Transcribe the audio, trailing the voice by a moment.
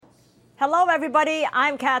Hello, everybody.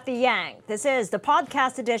 I'm Kathy Yang. This is the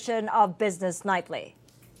podcast edition of Business Nightly.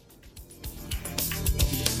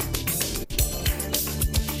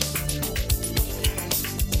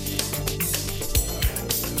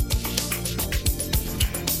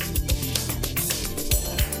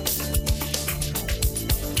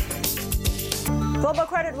 Global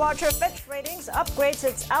credit watcher Fitch Ratings upgrades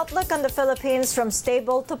its outlook on the Philippines from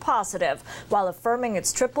stable to positive, while affirming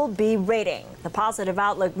its BBB rating. The positive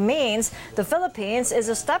outlook means the Philippines is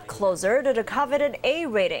a step closer to the coveted A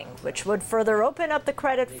rating, which would further open up the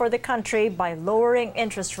credit for the country by lowering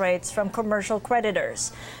interest rates from commercial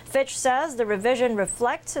creditors. Fitch says the revision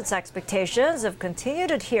reflects its expectations of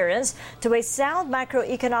continued adherence to a sound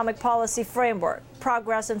macroeconomic policy framework,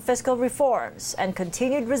 progress in fiscal reforms, and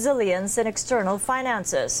continued resilience in external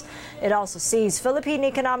finances. It also sees Philippine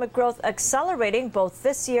economic growth accelerating both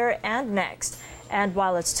this year and next. And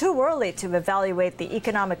while it's too early to evaluate the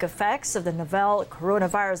economic effects of the novel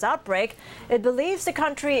coronavirus outbreak, it believes the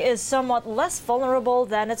country is somewhat less vulnerable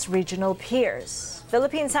than its regional peers.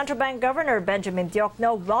 Philippine Central Bank Governor Benjamin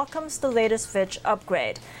Diokno welcomes the latest Fitch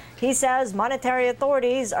upgrade. He says monetary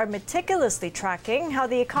authorities are meticulously tracking how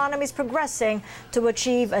the economy is progressing to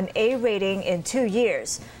achieve an A rating in 2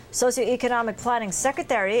 years. Socioeconomic Planning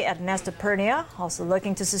Secretary Ernesto Pernia also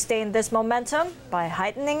looking to sustain this momentum by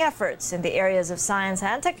heightening efforts in the areas of science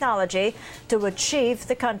and technology to achieve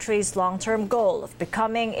the country's long-term goal of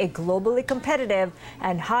becoming a globally competitive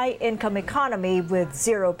and high-income economy with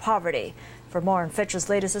zero poverty. For more on Fitch's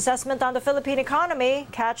latest assessment on the Philippine economy,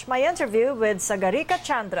 catch my interview with Sagarika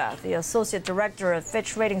Chandra, the Associate Director of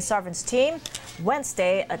Fitch Ratings Sovereigns Team,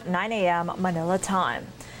 Wednesday at 9 a.m. Manila time.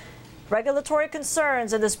 Regulatory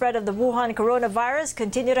concerns and the spread of the Wuhan coronavirus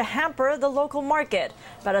continue to hamper the local market.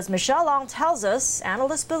 But as Michelle Ong tells us,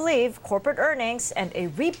 analysts believe corporate earnings and a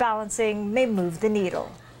rebalancing may move the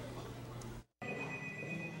needle.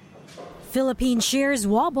 Philippine shares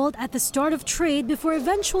wobbled at the start of trade before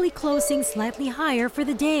eventually closing slightly higher for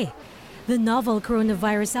the day. The novel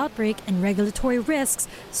coronavirus outbreak and regulatory risks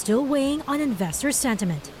still weighing on investor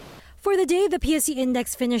sentiment. For the day, the PSE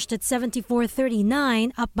index finished at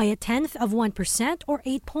 74.39, up by 0.1% or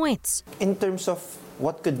 8 points. In terms of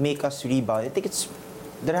what could make us rebound, I think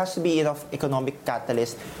there has to be enough economic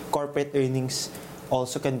catalyst. Corporate earnings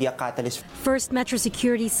also can be a catalyst. First Metro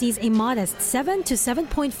Securities sees a modest 7 to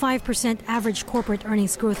 7.5% average corporate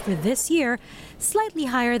earnings growth for this year, slightly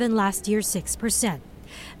higher than last year's 6%.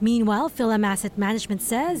 Meanwhile, Philam Asset Management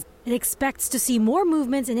says it expects to see more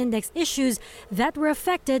movements in index issues that were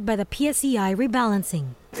affected by the PSEI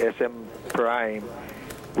rebalancing. SM Prime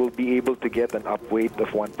will be able to get an upweight of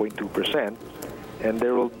 1.2%, and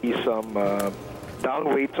there will be some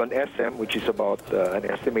downweights on SM, which is about an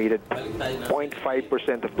estimated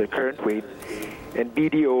 0.5% of the current weight, and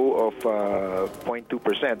BDO of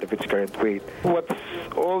 0.2% of its current weight. What's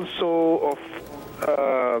also of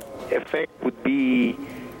effect would be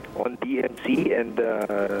on DMC and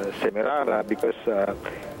Semirara, because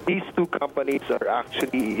these two companies are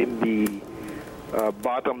actually in the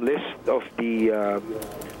bottom list of the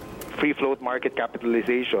free float market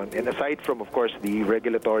capitalization, and aside from, of course, the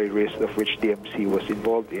regulatory risk of which DMC was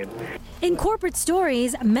involved in. In corporate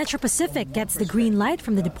stories, Metro Pacific gets the green light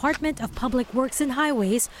from the Department of Public Works and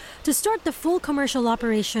Highways to start the full commercial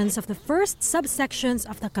operations of the first subsections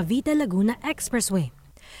of the Cavite-Laguna Expressway.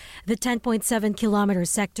 The 10.7-kilometer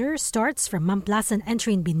sector starts from Mamplasan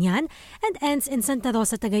entry in Biñan and ends in Santa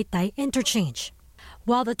Rosa Tagaytay interchange.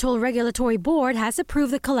 While the Toll Regulatory Board has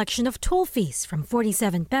approved the collection of toll fees from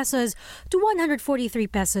 47 pesos to 143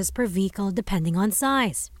 pesos per vehicle depending on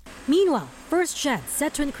size. Meanwhile, FirstGen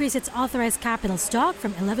set to increase its authorized capital stock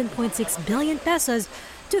from 11.6 billion pesos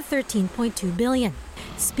to 13.2 billion.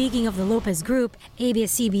 Speaking of the Lopez Group,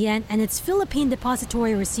 ABS-CBN and its Philippine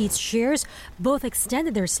Depository Receipts shares both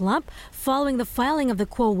extended their slump following the filing of the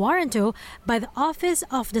quo warranto by the Office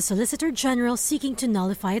of the Solicitor General seeking to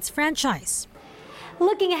nullify its franchise.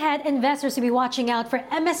 Looking ahead, investors will be watching out for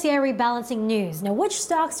MSCI rebalancing news. Now, which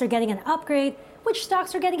stocks are getting an upgrade? Which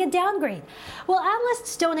stocks are getting a downgrade? Well,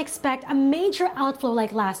 analysts don't expect a major outflow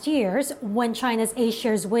like last year's, when China's A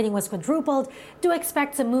shares weighting was quadrupled. Do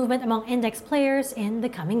expect some movement among index players in the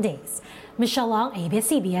coming days. Michelle Long,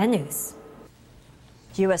 ABS-CBN News.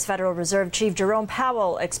 U.S. Federal Reserve Chief Jerome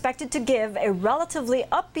Powell expected to give a relatively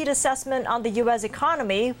upbeat assessment on the U.S.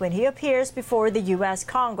 economy when he appears before the U.S.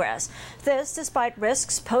 Congress. This despite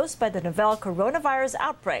risks posed by the novel coronavirus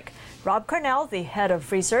outbreak. Rob Cornell, the head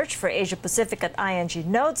of research for Asia Pacific at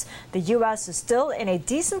ING, notes the U.S. is still in a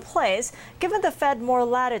decent place, given the Fed more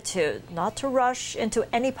latitude not to rush into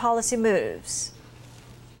any policy moves.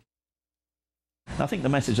 I think the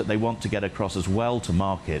message that they want to get across as well to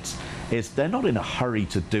markets is they're not in a hurry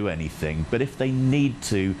to do anything, but if they need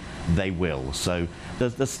to, they will. So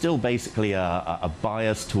there's still basically a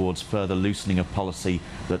bias towards further loosening of policy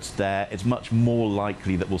that's there. It's much more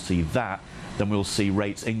likely that we'll see that than we'll see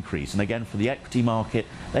rates increase. And again, for the equity market,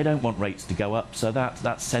 they don't want rates to go up. So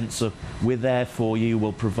that sense of we're there for you,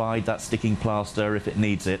 we'll provide that sticking plaster if it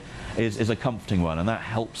needs it, is a comforting one. And that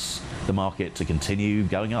helps the market to continue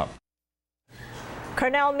going up.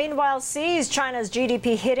 Cornell, meanwhile, sees China's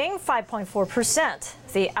GDP hitting 5.4%.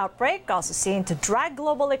 The outbreak also seen to drag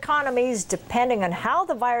global economies depending on how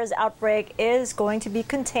the virus outbreak is going to be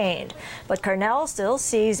contained. But Cornell still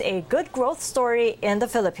sees a good growth story in the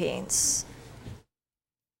Philippines.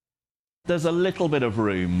 There's a little bit of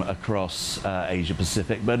room across Asia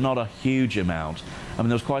Pacific, but not a huge amount. I mean,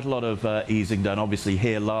 there was quite a lot of easing done, obviously,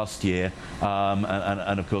 here last year,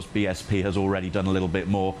 and of course, BSP has already done a little bit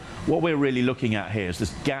more. What we're really looking at here is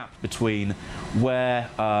this gap between where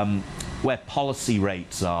policy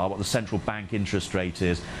rates are, what the central bank interest rate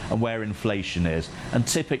is, and where inflation is. And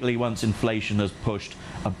typically, once inflation has pushed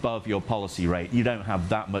above your policy rate, you don't have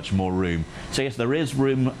that much more room. So yes, there is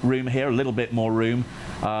room here, a little bit more room.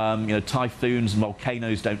 Typhoons and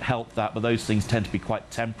volcanoes don't help that, but those things tend to be quite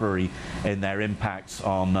temporary in their impacts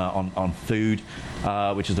on food,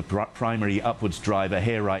 which is the primary upwards driver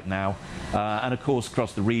here right now. And of course,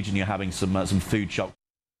 across the region, you're having some food shock.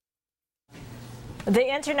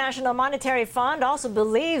 The International Monetary Fund also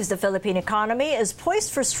believes the Philippine economy is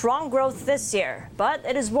poised for strong growth this year, but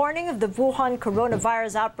it is warning of the Wuhan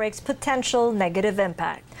coronavirus outbreak's potential negative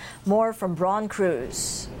impact. More from Ron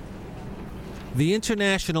Cruz. The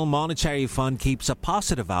International Monetary Fund keeps a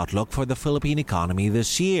positive outlook for the Philippine economy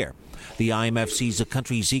this year. The IMF sees the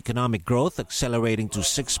country's economic growth accelerating to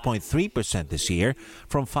 6.3% this year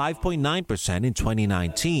from 5.9% in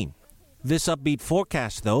 2019. This upbeat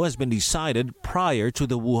forecast, though, has been decided prior to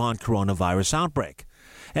the Wuhan coronavirus outbreak.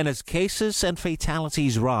 And as cases and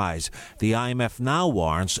fatalities rise, the IMF now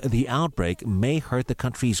warns the outbreak may hurt the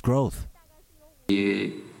country's growth.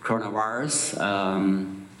 The coronavirus,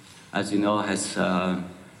 as you know, has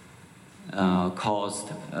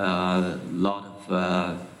caused a lot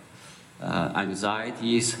of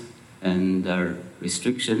anxieties and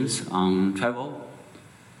restrictions on travel.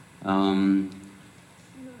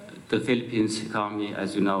 The Philippines economy,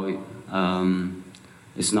 as you know,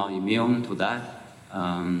 is not immune to that.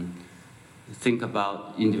 Think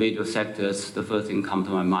about individual sectors, the first thing come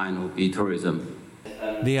to my mind would be tourism.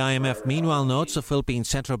 The IMF meanwhile notes the Philippine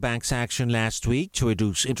Central Bank's action last week to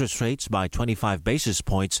reduce interest rates by 25 basis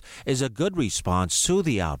points is a good response to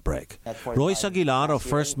the outbreak. Royce Aguilar of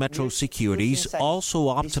First Metro Securities also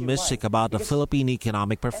optimistic about the Philippine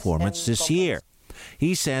economic performance this year.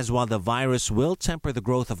 He says while the virus will temper the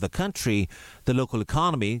growth of the country, the local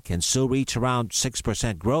economy can still reach around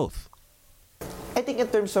 6% growth. I think in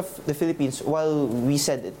terms of the Philippines, while we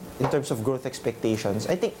said in terms of growth expectations,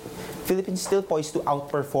 I think Philippines still poised to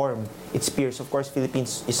outperform its peers. Of course,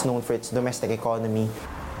 Philippines is known for its domestic economy.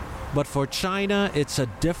 But for China, it's a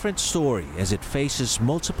different story as it faces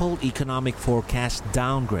multiple economic forecast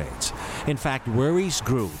downgrades. In fact, worries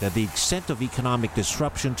grew that the extent of economic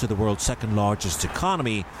disruption to the world's second largest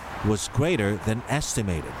economy was greater than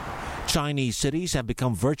estimated. Chinese cities have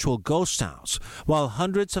become virtual ghost towns, while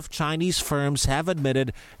hundreds of Chinese firms have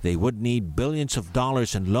admitted they would need billions of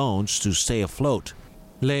dollars in loans to stay afloat.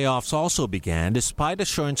 Layoffs also began despite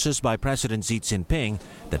assurances by President Xi Jinping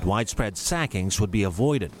that widespread sackings would be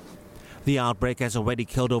avoided. The outbreak has already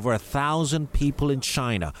killed over 1,000 people in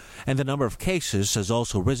China, and the number of cases has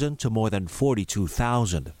also risen to more than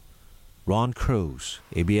 42,000. Ron Cruz,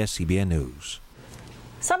 ABS-CBN News.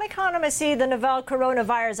 Some economists see the novel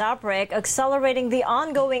coronavirus outbreak accelerating the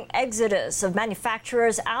ongoing exodus of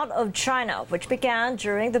manufacturers out of China, which began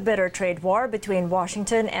during the bitter trade war between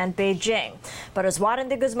Washington and Beijing. But as Warren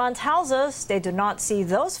de Guzman tells us, they do not see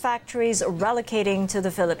those factories relocating to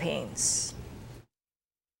the Philippines.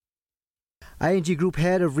 ING Group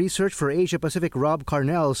Head of Research for Asia Pacific Rob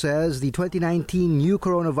Carnell says the 2019 new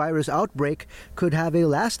coronavirus outbreak could have a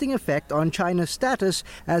lasting effect on China's status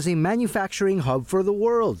as a manufacturing hub for the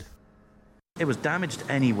world. It was damaged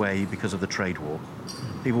anyway because of the trade war.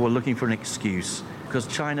 People were looking for an excuse because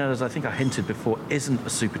China, as I think I hinted before, isn't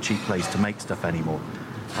a super cheap place to make stuff anymore.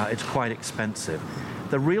 It's quite expensive.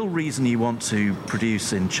 The real reason you want to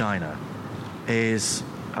produce in China is,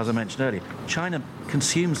 as I mentioned earlier, China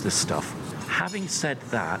consumes this stuff. Having said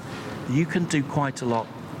that, you can do quite a lot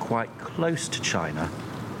quite close to China.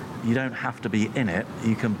 You don't have to be in it.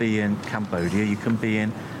 You can be in Cambodia, you can be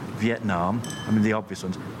in Vietnam, I mean the obvious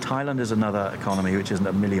ones. Thailand is another economy which isn't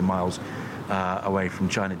a million miles away from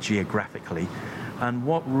China geographically. And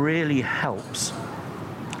what really helps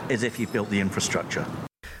is if you've built the infrastructure.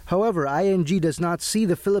 However, ING does not see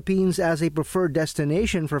the Philippines as a preferred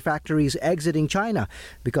destination for factories exiting China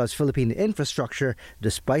because Philippine infrastructure,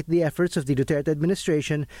 despite the efforts of the Duterte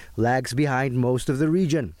administration, lags behind most of the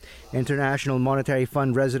region. International Monetary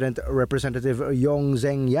Fund resident Representative Yong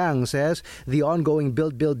Zeng Yang says the ongoing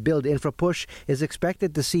build infra push is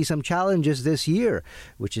expected to see some challenges this year,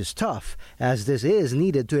 which is tough as this is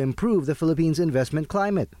needed to improve the Philippines' investment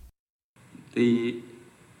climate. The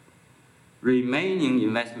remaining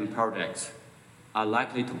investment projects are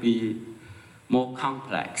likely to be more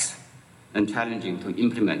complex and challenging to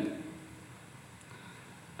implement.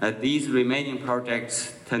 These remaining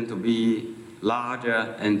projects tend to be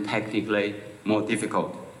larger and technically more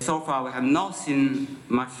difficult. So far, we have not seen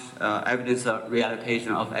much evidence of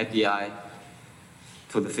reallocation of FDI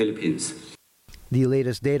to the Philippines. The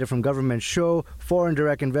latest data from government show foreign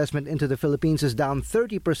direct investment into the Philippines is down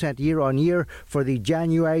 30% year-on-year for the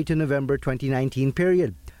January to November 2019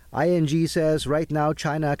 period. ING says right now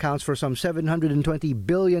China accounts for some $720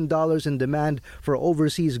 billion in demand for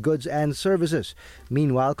overseas goods and services.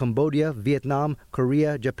 Meanwhile, Cambodia, Vietnam,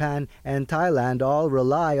 Korea, Japan, and Thailand all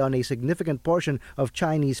rely on a significant portion of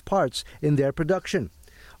Chinese parts in their production.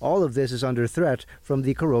 All of this is under threat from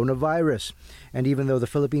the coronavirus. And even though the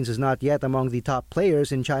Philippines is not yet among the top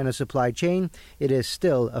players in China's supply chain, it is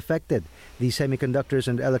still affected. The semiconductors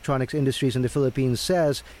and electronics industries in the Philippines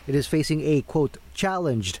says it is facing a, quote,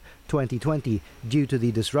 challenged 2020 due to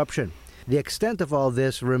the disruption. The extent of all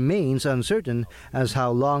this remains uncertain, as how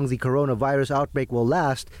long the coronavirus outbreak will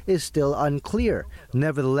last is still unclear.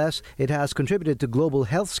 Nevertheless, it has contributed to global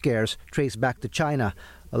health scares traced back to China,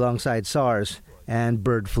 alongside SARS and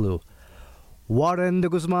bird flu. Warren de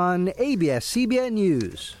Guzman, ABS-CBN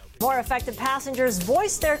News. More affected passengers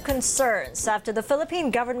voiced their concerns after the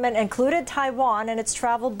Philippine government included Taiwan in its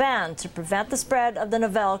travel ban to prevent the spread of the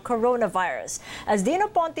novel coronavirus. As Dino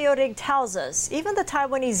Ponte-Orig tells us, even the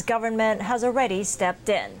Taiwanese government has already stepped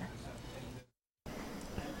in.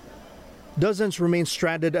 Dozens remain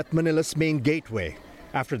stranded at Manila's main gateway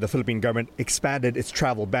after the Philippine government expanded its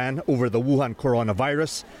travel ban over the Wuhan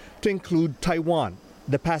coronavirus to include Taiwan.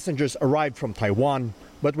 The passengers arrived from Taiwan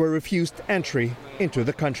but were refused entry into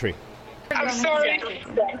the country. I'm sorry.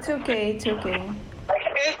 It's okay, it's okay.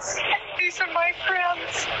 These are my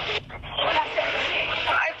friends.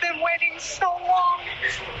 I've been waiting so long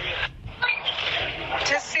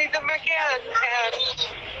to see them again, and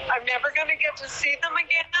I'm never going to get to see them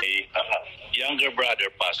again. A younger brother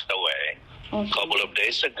passed away a couple of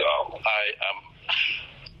days ago. I am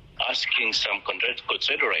asking some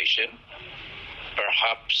consideration.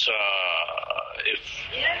 Perhaps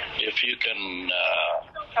if you can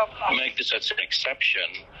make this as an exception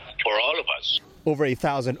for all of us. Over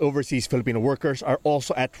 1,000 overseas Filipino workers are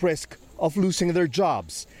also at risk of losing their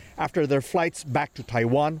jobs after their flights back to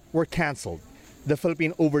Taiwan were canceled. The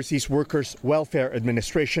Philippine Overseas Workers Welfare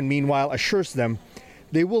Administration, meanwhile, assures them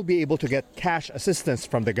they will be able to get cash assistance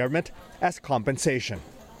from the government as compensation.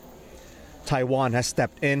 Taiwan has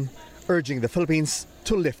stepped in, urging the Philippines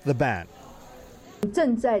to lift the ban.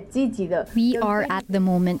 We are at the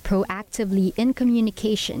moment proactively in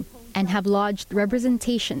communication and have lodged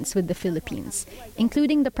representations with the Philippines,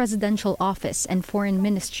 including the Presidential Office and Foreign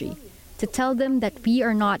Ministry, to tell them that we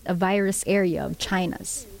are not a virus area of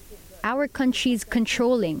China's. Our country's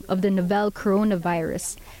controlling of the novel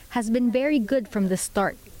coronavirus has been very good from the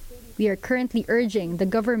start. We are currently urging the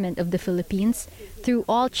government of the Philippines through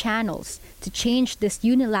all channels to change this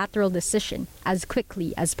unilateral decision as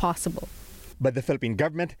quickly as possible. But the Philippine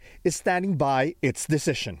government is standing by its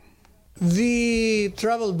decision. The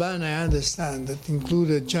travel ban, I understand, that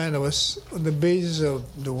included China was on the basis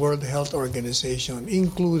of the World Health Organization,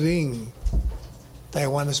 including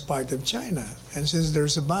Taiwan as part of China. And since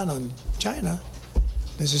there's a ban on China,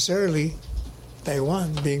 necessarily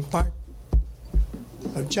Taiwan being part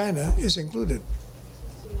of China is included.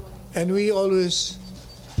 And we always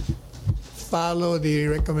follow the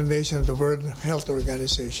recommendation of the World Health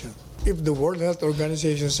Organization. If the World Health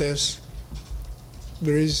Organization says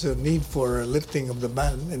there is a need for a lifting of the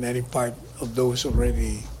ban in any part of those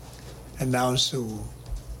already announced to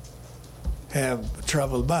have a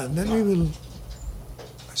travel ban, then we will,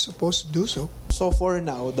 I suppose, do so. So for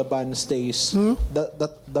now, the ban stays.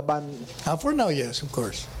 The ban. For now, yes, of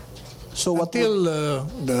course. So until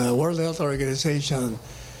the World Health Organization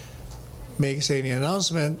makes any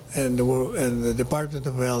announcement and the Department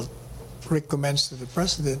of Health recommends to the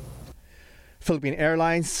President. Philippine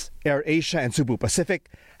Airlines, AirAsia, and Cebu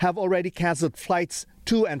Pacific have already canceled flights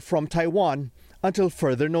to and from Taiwan until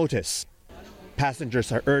further notice.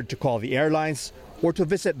 Passengers are urged to call the airlines or to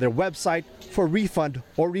visit their website for refund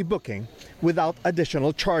or rebooking without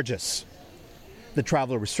additional charges. The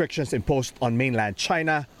travel restrictions imposed on mainland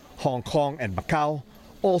China, Hong Kong, and Macau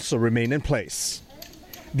also remain in place.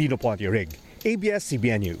 Dino Ponte-Rig,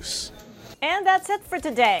 ABS-CBN News. And that's it for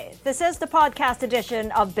today. This is the podcast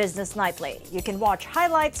edition of Business Nightly. You can watch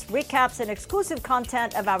highlights, recaps, and exclusive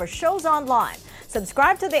content of our shows online.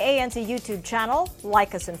 Subscribe to the ANC YouTube channel,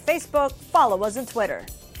 like us on Facebook, follow us on Twitter.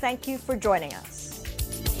 Thank you for joining us.